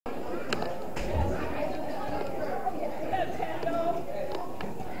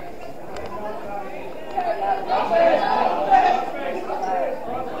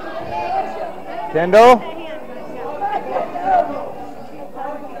Kendal.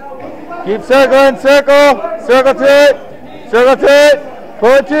 Keep circling, circle. Circle to it. Circle to it.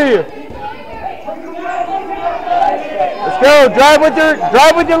 Pull it to you. Let's go. Drive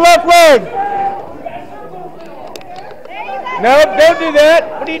with your left leg. Nope, don't do that.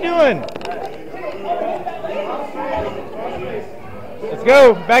 What are you doing? Let's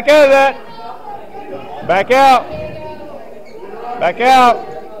go. Back out of that. Back out. Back out.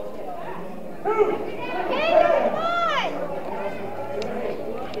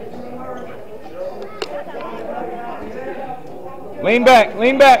 Lean back,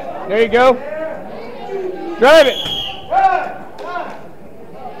 lean back. There you go. Drive it.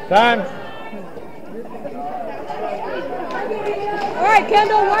 Time. All right,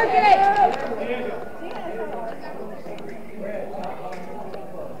 Kendal, work it.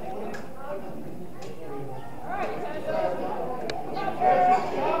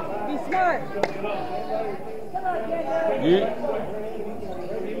 Be smart.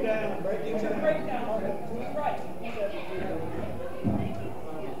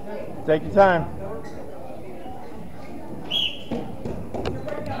 Take your time.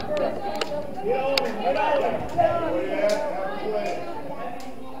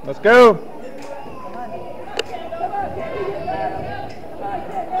 Let's go.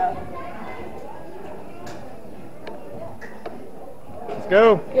 Let's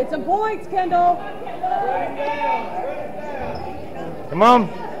go. Get some points, Kendal. Come on.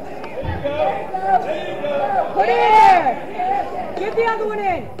 Put it in there. Get the other one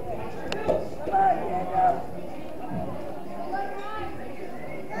in.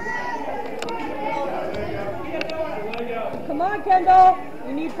 Come on, Kendal.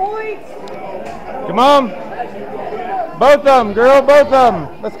 You need points. Come on. Both of them, girl. Both of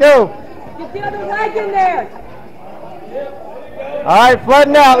them. Let's go. Get the other leg in there. All right,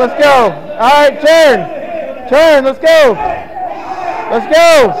 flooding out. Let's go. All right, turn. Turn. Let's go. Let's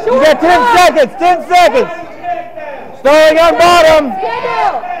go. You got 10 seconds. 10 seconds. Stalling on bottom.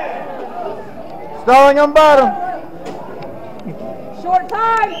 Stalling on bottom. Short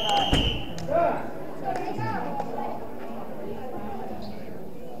time.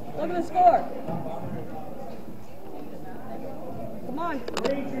 Look at the score. Come on.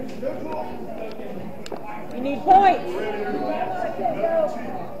 You need points.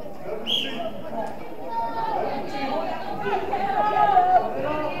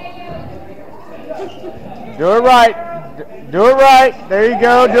 Do it right. Do it right. There you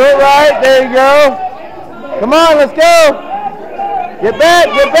go. Do it right. There you go. Come on, let's go. Get back.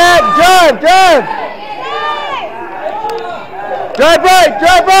 Get back. Drive. Drive. Drive right.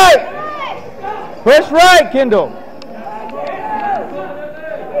 Drive right. Push right, Kendal.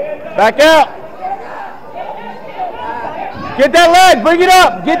 Back out. Get that leg. Bring it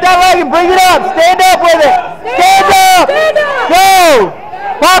up. Get that leg and bring it up. Stand up with it. Stand up. Go.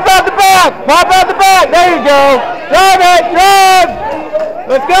 Pop out the back. Pop out the back. There you go. Drive it. Drive.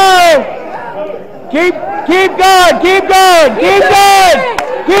 Let's go. Keep going. Keep going. Keep going.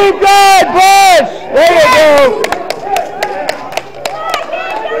 Keep going. Push. There you go.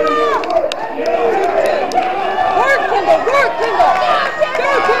 Work, Kendal. Work, Kendal. Go,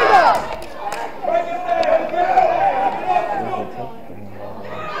 Kendal.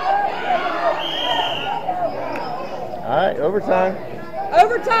 All right, overtime.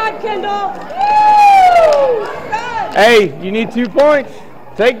 Overtime, Kendal. Hey, you need 2 points.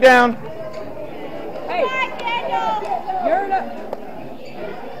 Takedown. Hey, you're in a...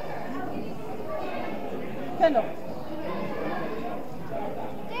 Kendal.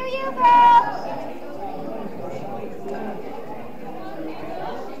 There you go.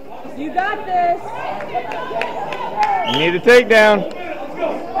 You got this. You need a takedown.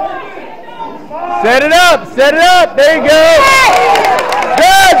 Set it up. Set it up. There you go.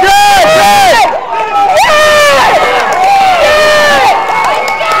 Good, good, good.